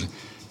بدون شيء.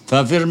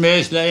 ففي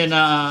رميش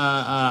لقينا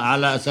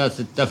على أساس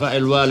اتفق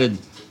الوالد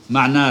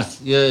مع ناس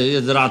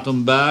يزرع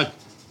تنباك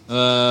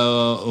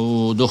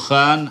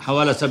ودخان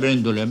حوالي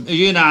 70 دلم.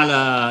 اجينا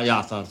على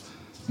يعثر.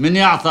 من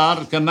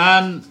يعثر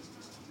كمان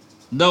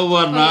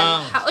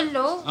دورنا. حقول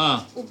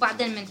له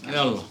وبعدين منكمل.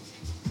 يلا.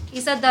 He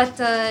said that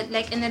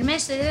like in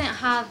Hermele they didn't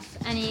have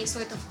any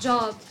sort of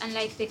job and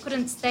like they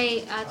couldn't stay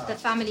at the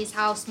family's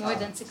house more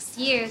than 6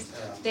 years.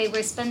 They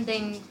were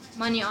spending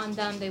money on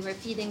them, they were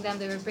feeding them,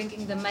 they were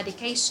bringing them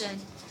medication.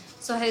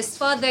 So his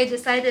father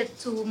decided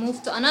to move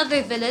to another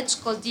village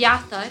called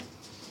Yathar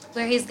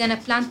where he's gonna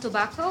plant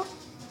tobacco.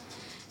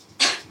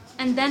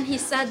 And then he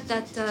said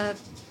that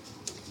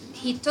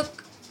he took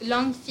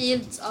long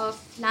fields of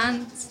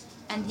land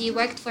and he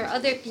worked for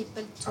other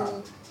people to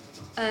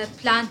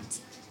plant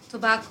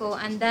tobacco.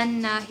 And then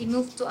he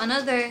moved to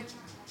another,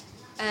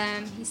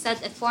 he said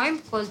a farm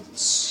called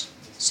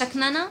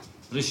Shaknana.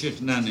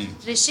 Rishiknane.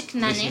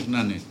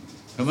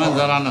 كمان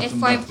زرعنا a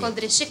farm called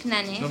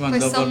Rishiknane for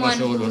someone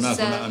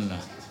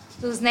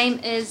whose name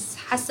is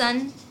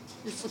Hassan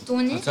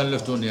الفتوني. حسن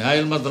الفتوني. هاي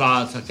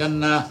المزرعة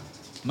سكننا،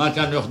 ما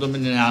كانوا ياخذوا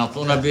مننا،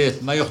 يعطونا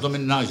بيت، ما ياخذوا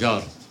مننا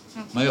اجار.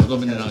 ما ياخذوا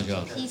مننا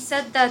اجار. He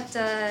said that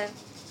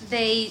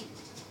they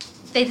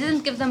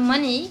didn't give them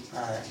money,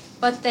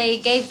 but they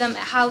gave them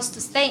a house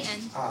to stay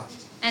in.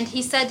 And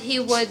he said he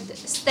would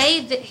stay.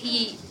 He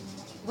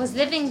was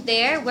living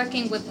there,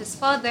 working with his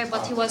father,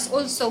 but he was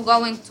also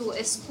going to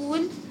a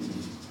school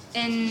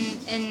in.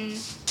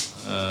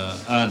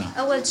 أنا.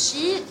 أول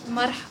شيء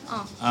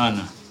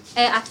أنا.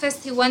 At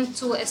first he went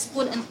to a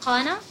school in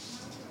Qana.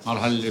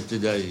 المرحلة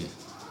الابتدائية.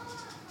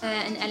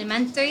 In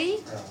elementary,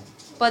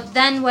 but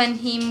then when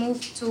he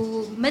moved to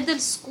middle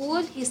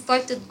school, he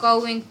started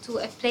going to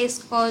a place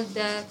called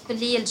the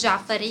كلية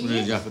الجعفرية.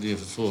 كلية الجعفرية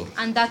في الصور.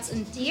 And that's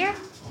in Tyre.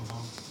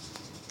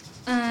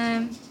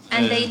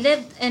 And they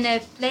lived in a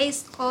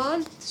place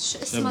called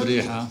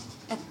شبريحة.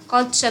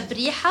 Called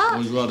شبريحة.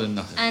 وجوار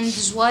النخل. And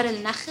جوار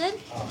النخل.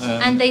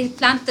 And they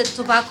planted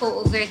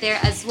tobacco over there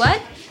as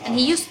well. And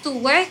he used to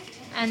work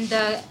and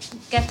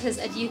get his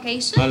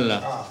education.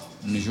 هلا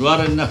من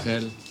جوار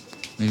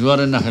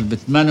النخل ب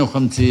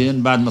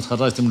 58 بعد ما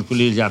تخرجت من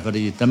الكلية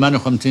الجعفرية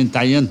 58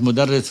 تعينت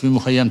مدرس في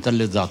مخيم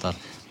تل الزعتر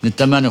من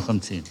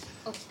 58.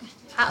 اوكي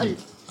هقول.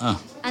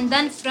 And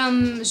then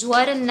from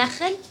جوار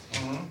النخل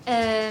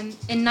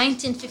in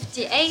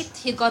 1958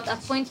 he got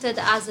appointed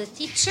as a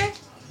teacher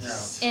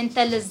in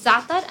تل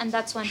الزعتر and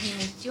that's when he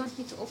moved. Do you want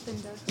me to open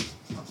the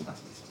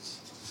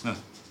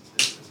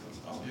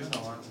You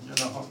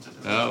know how to do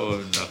it.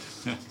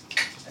 لا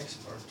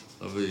Expert.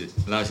 طبيعي.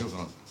 لا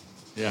شكرا.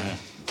 يا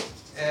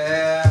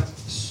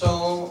So,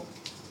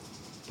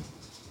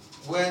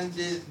 when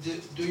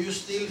do you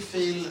still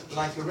feel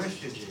like a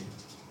refugee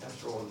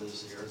after all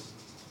these years?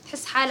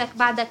 تحس حالك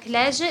بعدك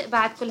لاجئ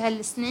بعد كل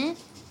هالسنين؟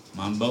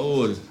 ما عم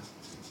بقول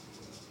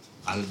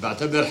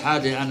بعتبر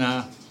حالي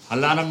أنا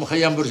هلا أنا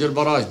مخيم برج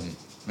البراجني،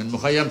 من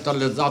مخيم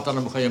تل الزعتر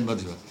لمخيم برج،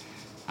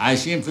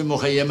 عايشين في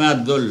مخيمات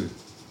ذل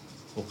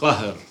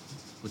وقهر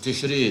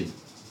وتشريد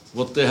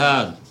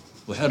واضطهاد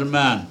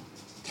وحرمان،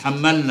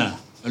 تحملنا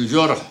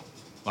الجرح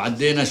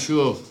وعدينا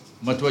الشوك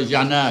وما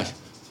توجعناش،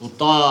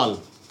 وطال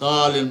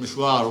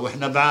المشوار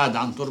وإحنا بعاد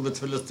عن تربة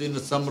فلسطين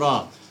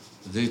السمراء،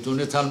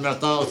 زيتونتها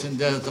المعطاء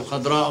وسنداتها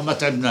الخضراء، وما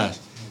تعبناش.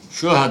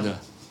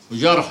 شهداء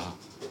وجرحى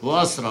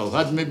وأسرى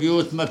وهدم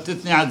بيوت ما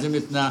بتثني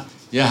عزمتنا.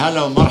 يا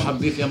هلا ومرحب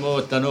بك يا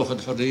موت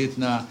تناخذ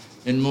حريتنا،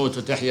 نموت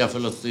وتحيا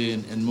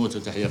فلسطين، نموت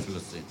وتحيا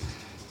فلسطين.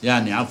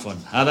 يعني عفوا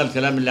هذا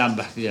الكلام اللي عم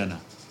بحكيه أنا.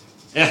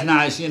 إحنا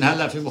عايشين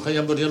هلا في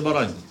مخيم برج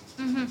البراجني.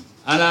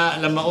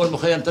 أنا لما أقول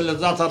مخيم تل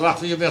الزعتر راح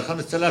فيه بين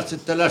 5000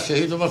 6000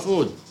 شهيد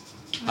ومفقود.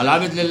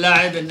 العبد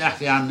للاعب إني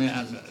أحكي يا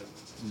عمي،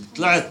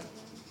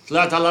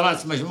 طلعت على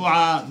رأس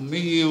مجموعة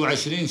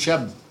 120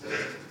 شاب.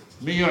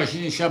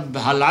 120 شاب.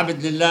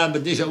 هالعبد لله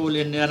بديش أقول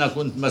إني أنا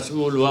كنت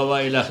مسؤول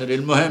وإلى آخره.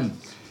 المهم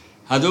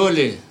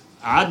هذول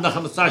قعدنا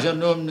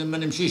 15 يوم ما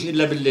نمشيش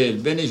إلا بالليل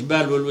بين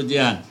جبال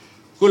والوديان،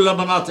 كل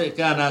مناطق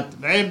كانت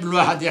عيب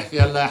الواحد يحكي.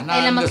 هلا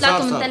إحنا لما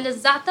طلعتوا من تل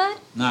الزعتر؟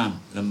 نعم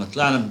لما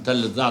طلعنا من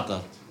تل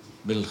الزعتر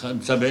بال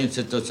 70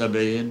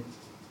 76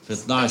 في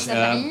 12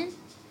 آب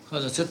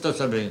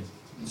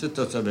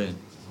 76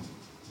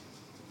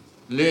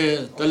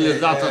 ليه تل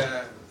الزعتر؟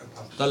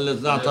 تل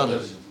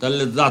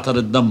الزعتر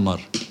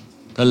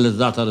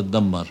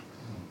اتدمر،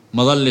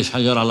 ما ظلش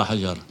حجر على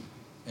حجر.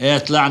 ايه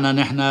طلعنا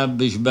نحن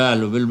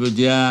بجبال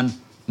وبالبديان،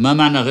 ما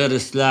معنا غير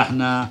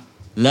سلاحنا،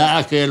 لا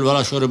اكل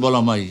ولا شرب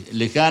ولا مي.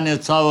 اللي كان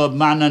يتصاوب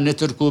معنا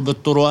نتركه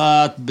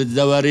بالطرقات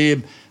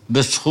بالزواريب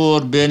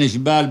بالصخور بين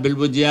جبال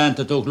بالبديان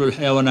تتوكلوا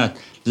الحيوانات،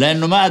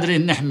 لانه ما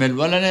قادرين نحمل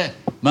ولا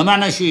ما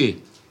معنا شيء.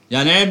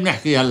 يعني عيب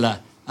نحكي. هلا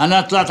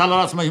انا طلعت على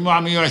راس مجموعه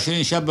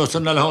 120 شاب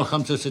وصلنا لهون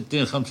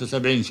 65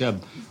 75 شاب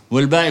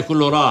والباقي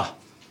كله راح.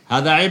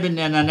 هذا عيب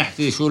اني انا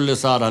نحكي شو اللي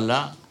صار.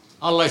 هلا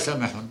الله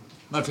يسامحهم،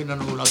 ما فينا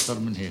نقول اكثر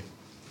من هيك.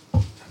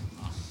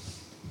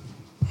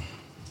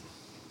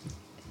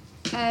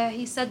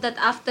 He said that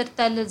after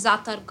Tel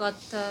el-Zatar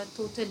got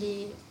totally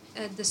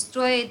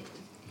destroyed,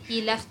 he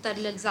left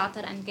Tel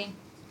el-Zatar and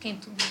came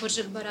to Burj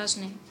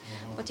al-Barajni.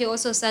 But he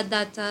also said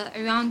that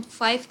around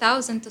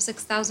 5,000 to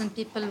 6,000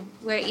 people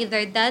were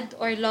either dead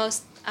or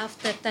lost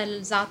after Tel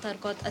el-Zatar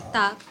got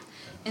attacked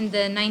in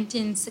the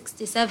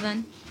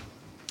 1967.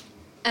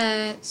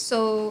 So,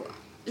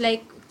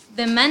 like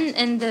the men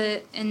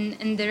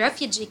in the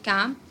refugee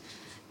camp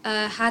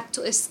had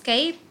to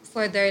escape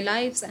for their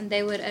lives, and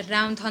they were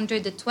around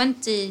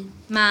 120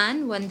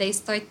 men when they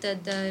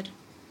started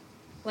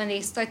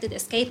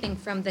escaping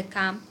from the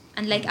camp.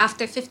 And like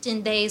after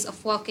 15 days of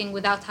walking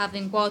without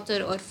having water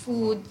or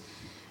food,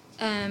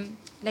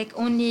 like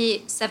only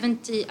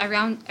 70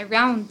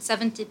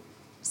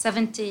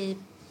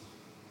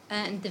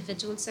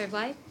 individuals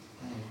survived.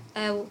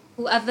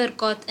 Whoever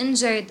got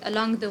injured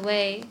along the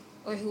way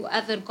or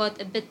whoever got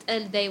a bit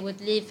ill, they would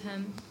leave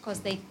him because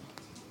they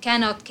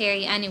cannot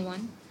carry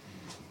anyone.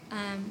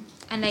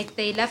 And like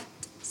they left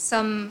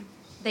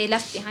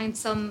behind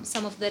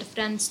some of their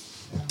friends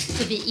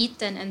to be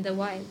eaten in the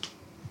wild.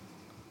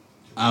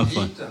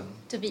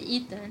 To be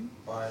eaten.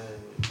 By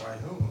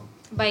who?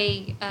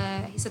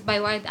 He said by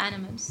wild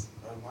animals.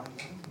 By wild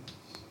animals.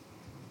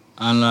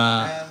 And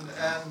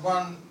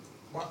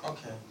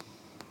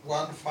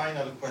one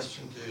final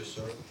question to you,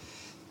 sir.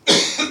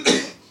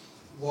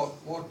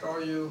 What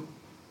are you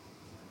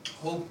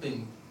hoping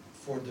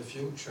for the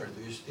future? Do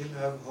you still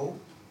have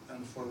hope,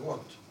 and for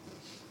what?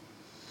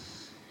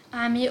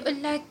 عم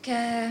يقول لك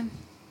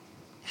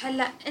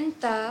هلا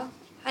انت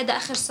هذا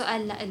اخر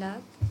سؤال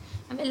لإلك.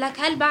 عم يقول لك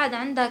هل بعد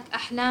عندك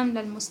احلام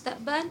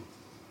للمستقبل؟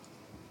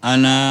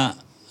 انا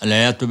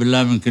العياذ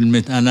بالله من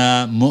كلمة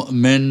انا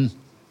مؤمن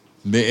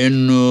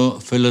بانه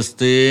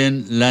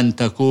فلسطين لن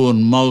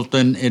تكون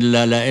موطن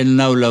الا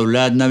لنا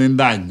ولاولادنا من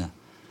بعدنا.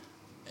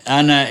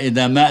 انا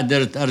اذا ما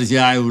قدرت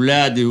ارجع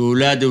اولادي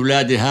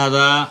واولادي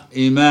هذا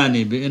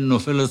ايماني بانه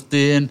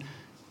فلسطين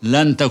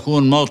لن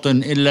تكون موطن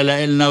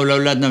إلا لنا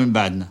ولأولادنا من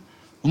بعدنا.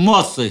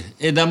 وموصي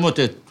إذا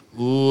متت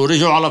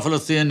ورجعوا على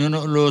فلسطين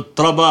ينقلوا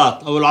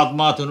الترابات أو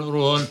العظمات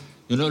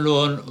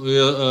ينقلوهن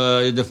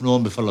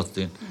ويدفنوهم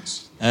بفلسطين.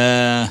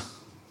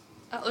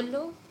 أقول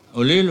له؟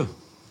 قولي له.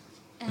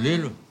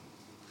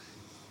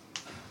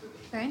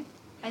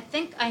 I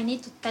think I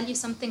need to tell you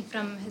something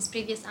from his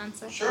previous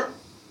answer. Sure.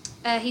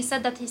 He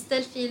said that he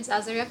still feels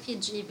as a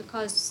refugee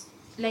because,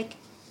 like,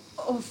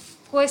 of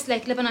course,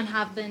 like Lebanon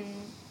have been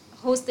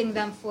hosting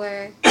them for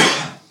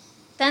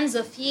tens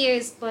of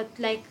years, but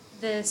like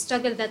the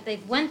struggle that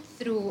they've went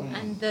through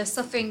and the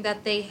suffering that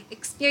they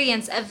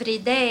experience every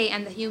day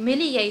and the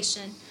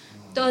humiliation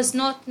does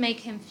not make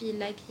him feel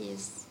like he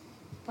is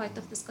part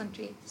of this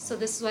country. So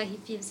this is why he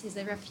feels he's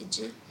a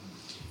refugee.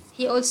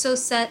 He also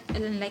said,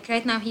 like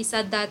right now, he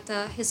said that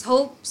his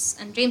hopes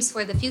and dreams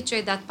for the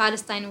future that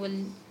Palestine will,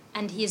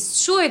 and he's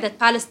sure that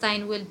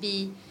Palestine will be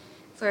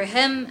for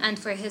him and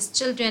for his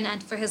children and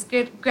for his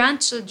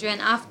grandchildren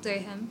after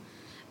him.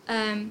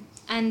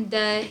 And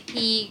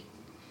he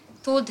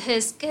told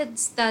his kids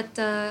that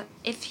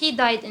if he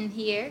died in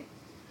here,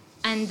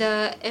 and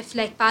if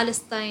like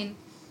Palestine,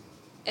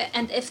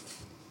 and if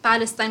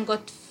Palestine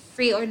got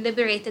free or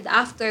liberated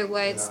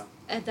afterwards,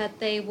 that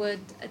they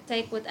would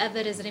take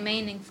whatever is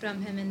remaining from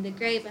him in the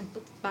grave and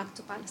put it back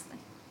to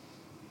Palestine.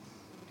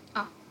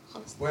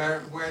 خلص.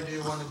 Where do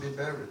you want to be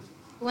buried?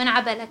 وين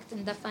عبالك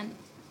تندفن؟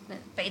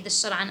 بعيد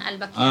الشر عن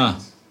قلبك يعني.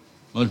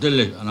 قلت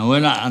لك انا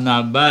وين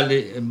انا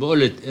بالي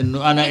قلت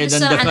انه انا اذا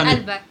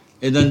اندفنت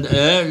اذا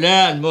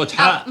لا الموت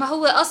حق ما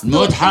هو قصده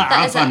الموت حق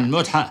عفوا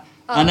الموت حق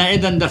انا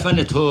اذا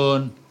اندفنت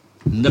هون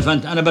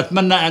اندفنت انا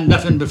بتمنى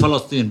اندفن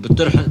بفلسطين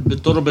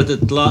بتربة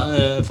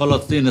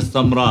فلسطين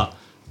السمراء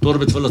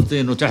تربة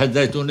فلسطين وتحت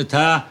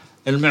زيتونتها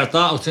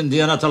المعطاء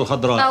وسندياناتها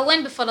الخضراء.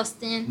 وين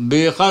بفلسطين؟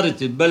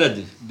 بقريتي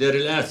ببلدي دير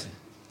القاسي.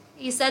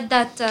 He said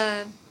that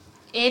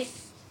if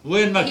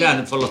وين ما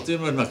كان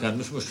بفلسطين وين ما كان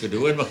مش مشكلة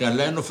وين ما كان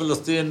لأنه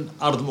فلسطين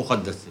أرض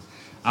مقدسة.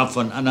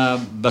 عفوا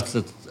أنا بس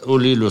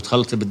قولي له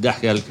تخلصي بدي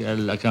أحكي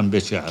كان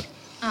بيت شعر.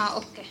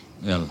 أوكي.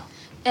 يلا.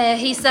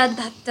 He said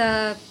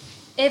that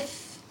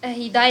if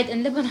he died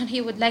in Lebanon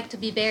he would like to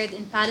be buried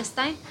in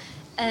Palestine.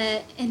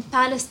 In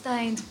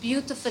Palestine's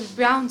beautiful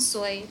brown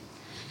soil.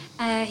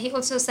 He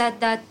also said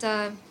that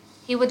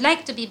he would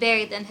like to be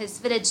buried in his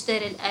village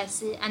Deir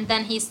el-Asi, and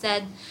then he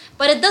said,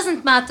 but it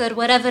doesn't matter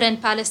wherever in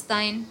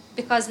Palestine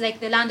because like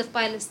the land of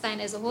Palestine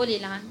is a holy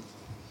land.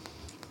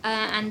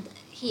 And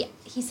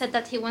he said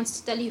that he wants to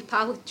tell you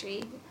poetry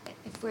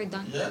if we're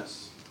done. Yes.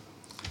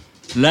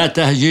 لا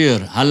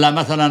تهجير. هلا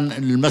مثلا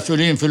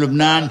المسؤولين في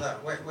لبنان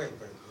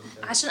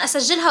عشان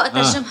أسجلها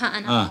وأترجمها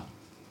أنا.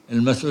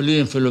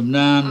 المسؤولين في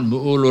لبنان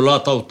بيقولوا لا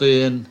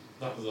توطين.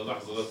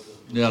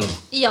 لحظة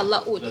يلا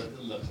قول.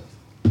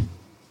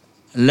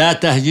 لا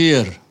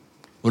تهجير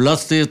ولا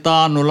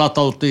استيطان ولا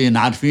توطين.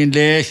 عارفين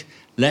ليش؟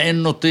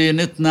 لأنه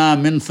طينتنا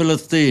من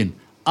فلسطين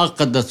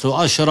أقدس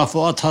وأشرف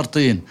وأطهر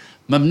طين.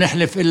 ما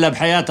بنحلف إلا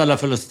بحياتها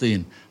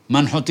لفلسطين.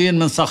 منحوتين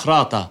من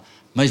صخراتها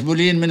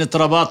مجبولين من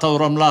تراباتها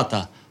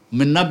ورملاتها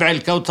من نبع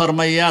الكوثر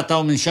مياتها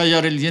ومن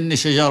شجر الجن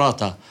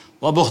شجراتها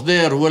وأبو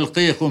خضير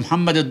والقيق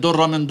ومحمد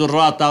الدرة من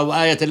دراتها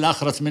وآية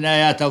الأخرس من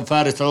آياتها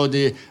وفارس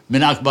عودي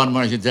من أكبر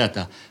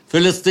معجزاتها.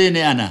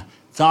 فلسطيني أنا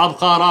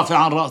سأبقى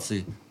رافعا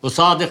رأسي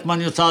أصادق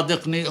من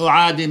يصادقني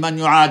أعادي من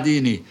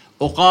يعاديني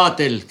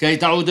أقاتل كي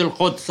تعود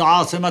القدس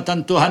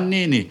عاصمة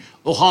تهنيني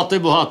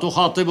أخاطبها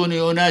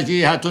تخاطبني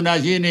أناجيها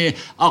تناجيني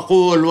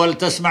أقول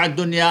ولتسمع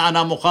الدنيا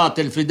أنا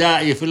مقاتل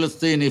فدائي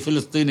فلسطيني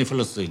فلسطيني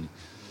فلسطيني.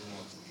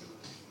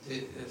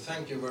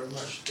 Thank you very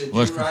much. Did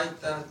you write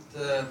that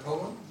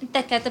poem? أنت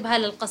كاتبها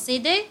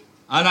للقصيدة؟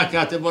 أنا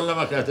كاتب ولا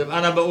ما كاتب؟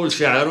 أنا بقول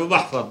شعر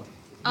وبحفظ.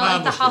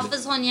 أنت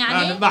حافظهم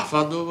يعني؟ أنا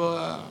بحفظ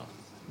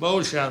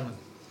وبقول شعر.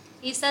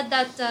 He said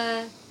that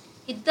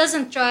he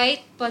doesn't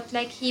write but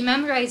like he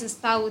memorizes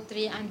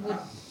poetry and would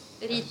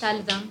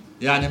retell them.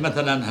 يعني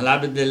مثلا هلا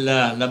عبد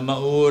الله لما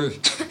أقول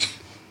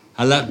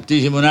هلا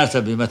بتيجي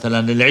مناسبة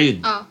مثلا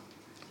العيد.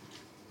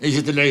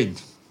 إجت العيد.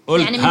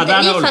 قلت يعني من هذا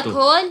أنا تأليفك قلته.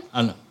 هول؟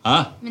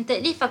 من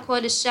تأليفك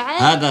هول الشعر؟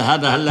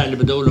 هذا هلا اللي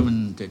بدي أقوله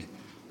من تأليف.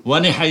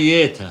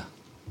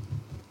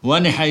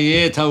 وأنا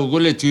حييتها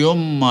وقلت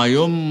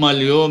يما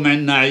اليوم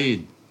عنا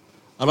عيد.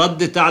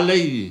 ردت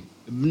علي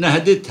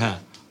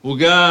بنهدتها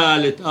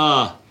وقالت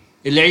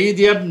العيد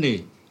يا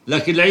ابني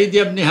لك العيد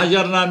يا ابني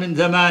هجرنا من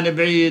زمان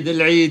بعيد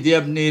العيد يا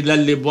ابني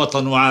للي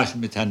بوطن وعاش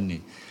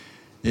متهني.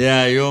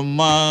 يا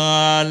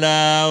يما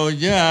لو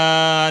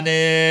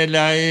جاني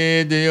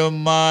العيد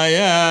يما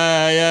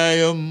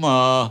يا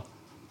يما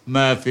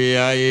ما في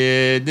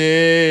عيد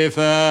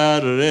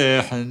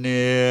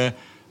يفرحني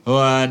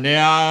واني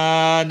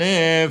عن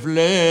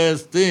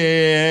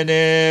فلسطين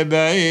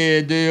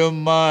بعيد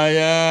يما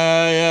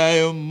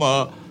يا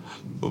يما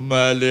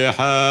وما لي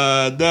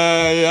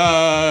حدا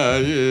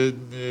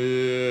يعيدني.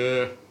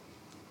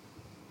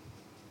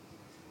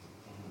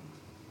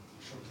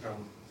 شكرا.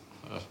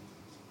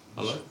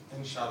 الله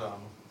إن شاء الله.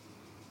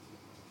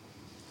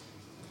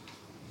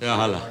 يا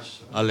هلا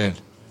علينا.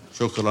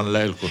 شكرا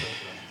لكم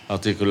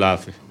يعطيكم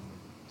العافية.